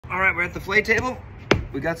All right, we're at the fillet table.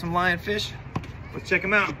 We got some lionfish. Let's check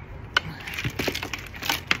them out.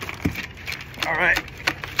 All right.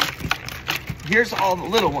 Here's all the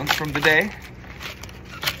little ones from the day.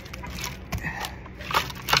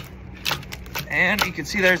 And you can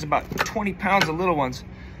see there's about 20 pounds of little ones.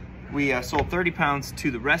 We sold 30 pounds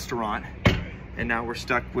to the restaurant, and now we're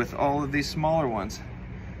stuck with all of these smaller ones.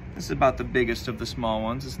 This is about the biggest of the small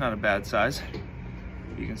ones. It's not a bad size.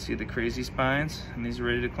 You can see the crazy spines, and these are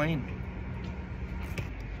ready to clean.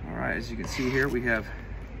 All right, as you can see here, we have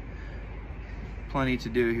plenty to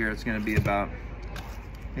do here. It's gonna be about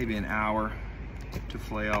maybe an hour to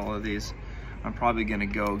fillet all of these. I'm probably gonna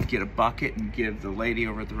go get a bucket and give the lady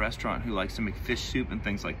over at the restaurant who likes to make fish soup and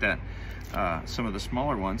things like that, some of the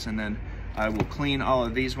smaller ones, and then I will clean all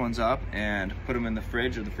of these ones up and put them in the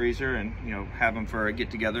fridge or the freezer, and have them for a get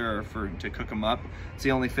together or to cook them up. It's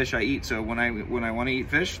the only fish I eat, so when I want to eat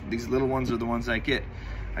fish, these little ones are the ones I get.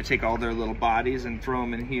 I take all their little bodies and throw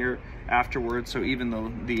them in here afterwards, so even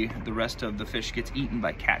the rest of the fish gets eaten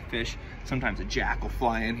by catfish. Sometimes a jack will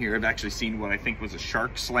fly in here. I've actually seen what I think was a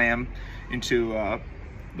shark slam into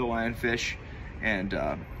the lionfish, and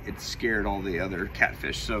it scared all the other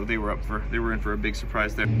catfish, so they were in for a big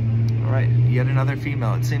surprise there. All right, yet another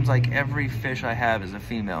female. It seems like every fish I have is a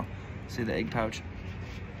female. See the egg pouch?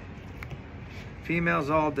 Females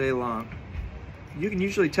all day long. You can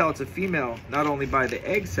usually tell it's a female not only by the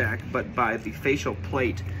egg sac, but by the facial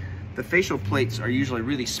plate. The facial plates are usually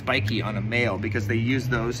really spiky on a male because they use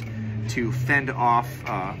those to fend off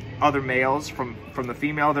other males from the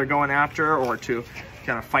female they're going after, or to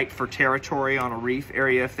kind of fight for territory on a reef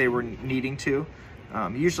area if they were needing to.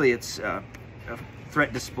 Usually it's a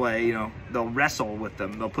threat display. They'll wrestle with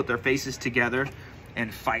them. They'll put their faces together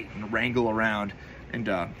and fight and wrangle around, and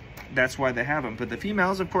that's why they have them. But the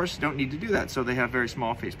females, of course, don't need to do that, so they have very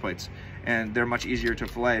small face plates, and they're much easier to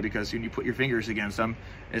fillet because when you put your fingers against them,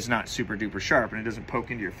 it's not super duper sharp and it doesn't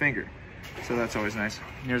poke into your finger. So that's always nice.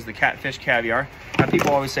 Here's the catfish caviar. Now,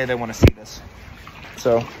 people always say they want to see this,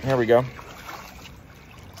 so here we go.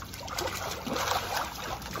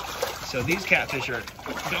 So these catfish are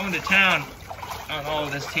going to town on all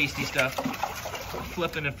of this tasty stuff,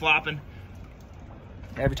 flipping and flopping.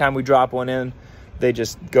 Every time we drop one in, they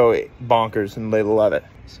just go bonkers and they love it.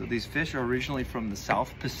 So these fish are originally from the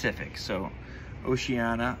South Pacific, so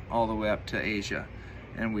Oceania all the way up to Asia.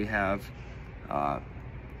 And we have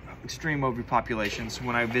extreme overpopulations.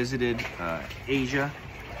 When I visited Asia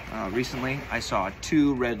recently, I saw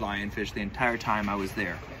 2 red lionfish the entire time I was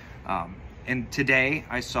there. And today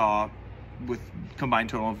I saw, with combined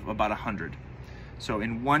total of about 100. So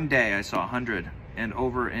in one day I saw 100, and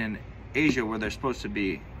over in Asia, where they're supposed to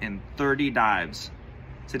be, in 30 dives.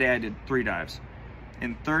 Today I did 3 dives.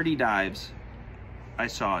 In 30 dives, I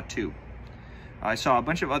saw 2. I saw a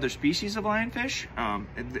bunch of other species of lionfish,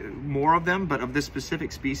 more of them, but of this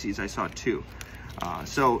specific species, I saw 2.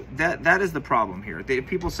 So that is the problem here.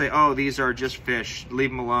 People say, oh, these are just fish, leave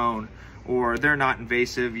them alone, or they're not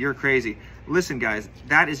invasive, you're crazy. Listen, guys,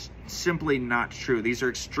 that is simply not true. These are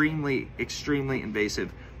extremely, extremely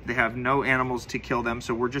invasive. They have no animals to kill them,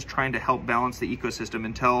 so we're just trying to help balance the ecosystem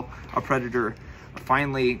until a predator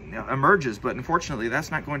finally emerges. But unfortunately, that's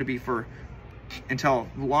not going to be until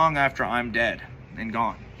long after I'm dead and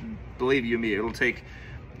gone. Believe you me, it'll take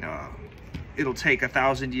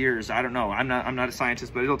 1,000 years. I don't know. I'm not a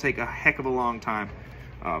scientist, but it'll take a heck of a long time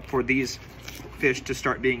for these fish to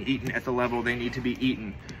start being eaten at the level they need to be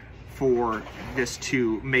eaten for this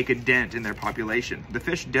to make a dent in their population. The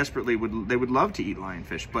fish desperately would love to eat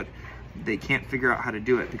lionfish, but they can't figure out how to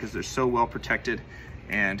do it because they're so well protected,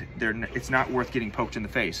 and it's not worth getting poked in the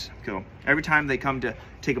face. So every time they come to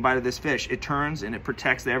take a bite of this fish, it turns and it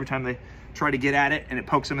protects them. Every time they try to get at it and it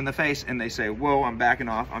pokes them in the face, and they say, whoa, I'm backing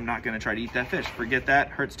off. I'm not gonna try to eat that fish. Forget that,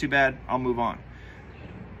 hurts too bad, I'll move on.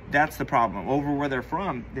 That's the problem. Over where they're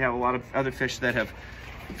from, they have a lot of other fish that have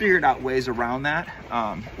figured out ways around that,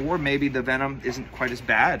 or maybe the venom isn't quite as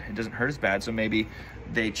bad, it doesn't hurt as bad, so maybe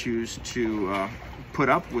they choose to put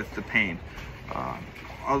up with the pain.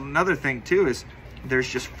 Another thing too is there's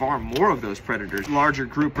just far more of those predators. Larger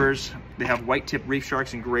groupers, they have white-tip reef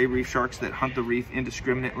sharks and gray reef sharks that hunt the reef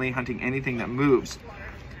indiscriminately, hunting anything that moves.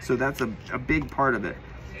 So that's a big part of it,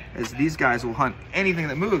 is these guys will hunt anything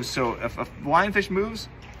that moves. So if a lionfish moves,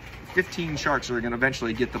 15 sharks are going to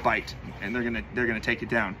eventually get the bite, and they're going to take it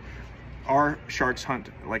down. Our sharks hunt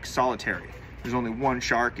like solitary. There's only one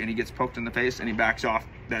shark, and he gets poked in the face and he backs off.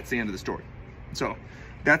 That's the end of the story. So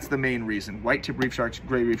that's the main reason. White tip reef sharks,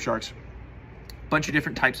 gray reef sharks, bunch of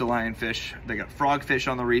different types of lionfish. They got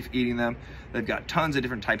frogfish on the reef eating them. They've got tons of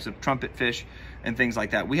different types of trumpet fish and things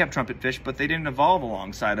like that. We have trumpet fish, but they didn't evolve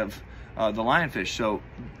alongside of the lionfish. So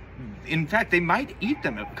in fact, they might eat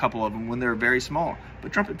them, a couple of them, when they're very small.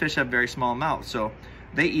 But trumpet fish have very small mouths, so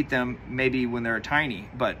they eat them maybe when they're tiny,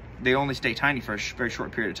 but they only stay tiny for a very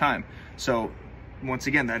short period of time. So once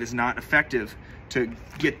again, that is not effective to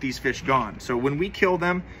get these fish gone. So when we kill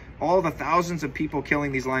them, all the thousands of people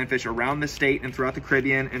killing these lionfish around the state and throughout the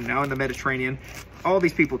Caribbean and now in the Mediterranean, all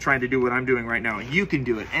these people trying to do what I'm doing right now. You can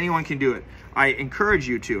do it. Anyone can do it. I encourage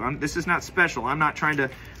you to. This is not special. I'm not trying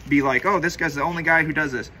to be like, oh, this guy's the only guy who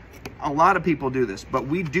does this. A lot of people do this, but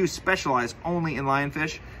we do specialize only in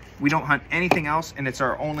lionfish. We don't hunt anything else, and it's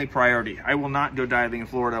our only priority. I will not go diving in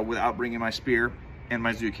Florida without bringing my spear and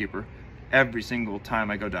my zookeeper every single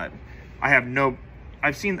time I go diving. I've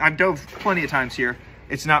dove plenty of times here.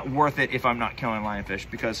 It's not worth it if I'm not killing lionfish,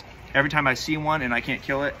 because every time I see one and I can't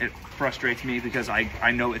kill it, it frustrates me because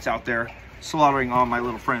I know it's out there slaughtering all my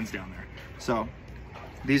little friends down there. So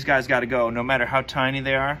these guys got to go, no matter how tiny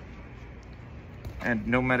they are and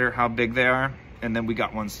no matter how big they are. And then we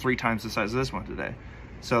got ones 3 times the size of this one today.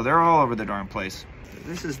 So they're all over the darn place.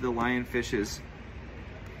 This is the lionfish's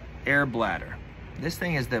air bladder. This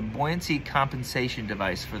thing is the buoyancy compensation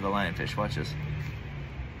device for the lionfish. Watch this.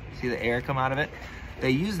 See the air come out of it?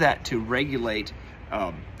 They use that to regulate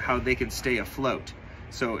how they can stay afloat.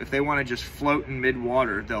 So if they want to just float in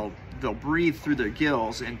mid-water, they'll breathe through their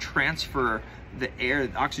gills and transfer the air,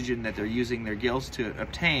 the oxygen that they're using their gills to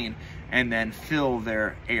obtain, and then fill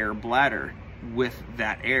their air bladder with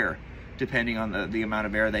that air, depending on the amount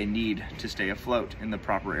of air they need to stay afloat in the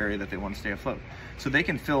proper area that they want to stay afloat. So they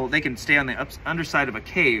can stay on the underside of a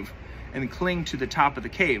cave and cling to the top of the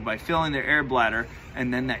cave by filling their air bladder,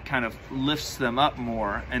 and then that kind of lifts them up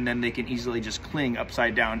more, and then they can easily just cling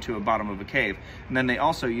upside down to a bottom of a cave. And then they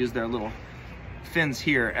also use their little fins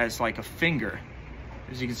here as like a finger.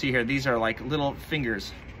 As you can see here, these are like little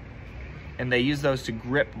fingers, and they use those to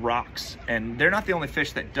grip rocks. And they're not the only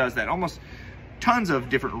fish that does that. Almost tons of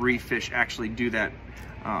different reef fish actually do that.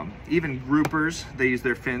 Even groupers, they use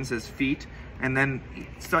their fins as feet. And then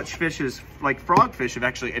such fish as like frogfish have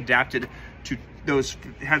actually adapted to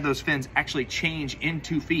have those fins actually change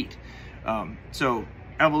into feet. So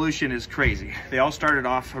evolution is crazy. They all started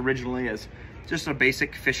off originally as just a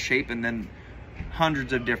basic fish shape, and then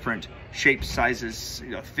hundreds of different shapes, sizes,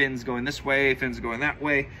 fins going this way, fins going that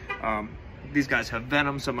way. These guys have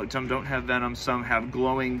venom, some don't have venom, some have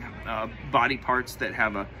glowing body parts that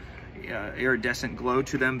have a iridescent glow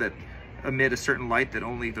to them that emit a certain light that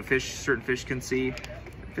only certain fish can see.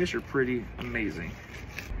 Fish are pretty amazing.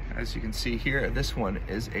 As you can see here, this one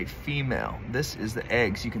is a female. This is the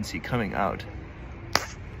eggs you can see coming out.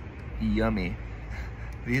 Yummy.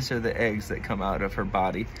 These are the eggs that come out of her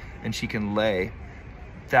body, and she can lay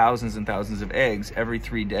thousands and thousands of eggs every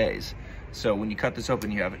 3 days. So when you cut this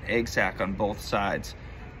open, you have an egg sac on both sides,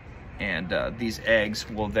 and these eggs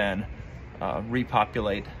will then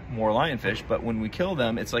repopulate more lionfish. But when we kill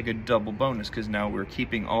them, it's like a double bonus, because now we're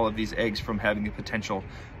keeping all of these eggs from having the potential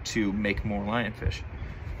to make more lionfish.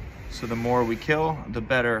 So the more we kill, the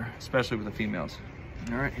better, especially with the females.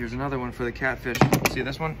 All right, here's another one for the catfish. See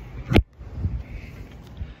this one?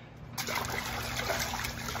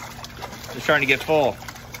 Just trying to get full.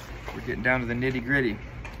 We're getting down to the nitty gritty.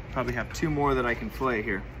 Probably have 2 more that I can fillet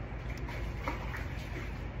here.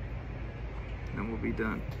 And then we'll be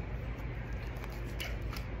done.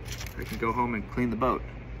 I can go home and clean the boat,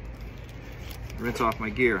 rinse off my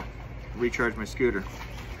gear, recharge my scooter,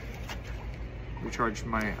 recharge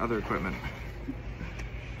my other equipment.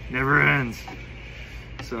 Never ends.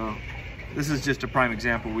 So this is just a prime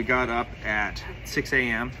example. We got up at 6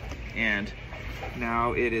 a.m. and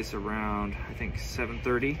now it is around, I think,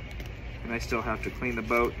 7:30, and I still have to clean the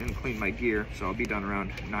boat and clean my gear, so I'll be done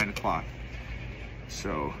around 9 o'clock.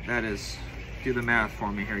 So that is, do the math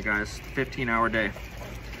for me here, guys. 15-hour day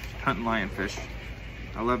hunting lionfish.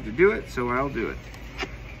 I love to do it, so I'll do it.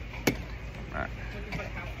 All right.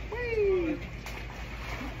 Whee!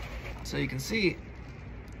 So you can see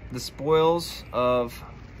the spoils of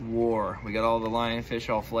war. We got all the lionfish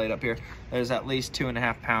all filleted up here. There's at least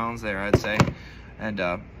 2.5 pounds there, I'd say. And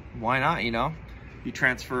why not, you know? You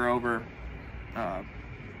transfer over a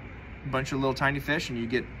bunch of little tiny fish and you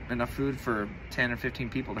get enough food for 10 or 15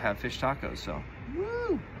 people to have fish tacos. So,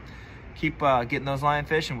 woo! Keep getting those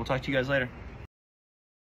lionfish, and we'll talk to you guys later.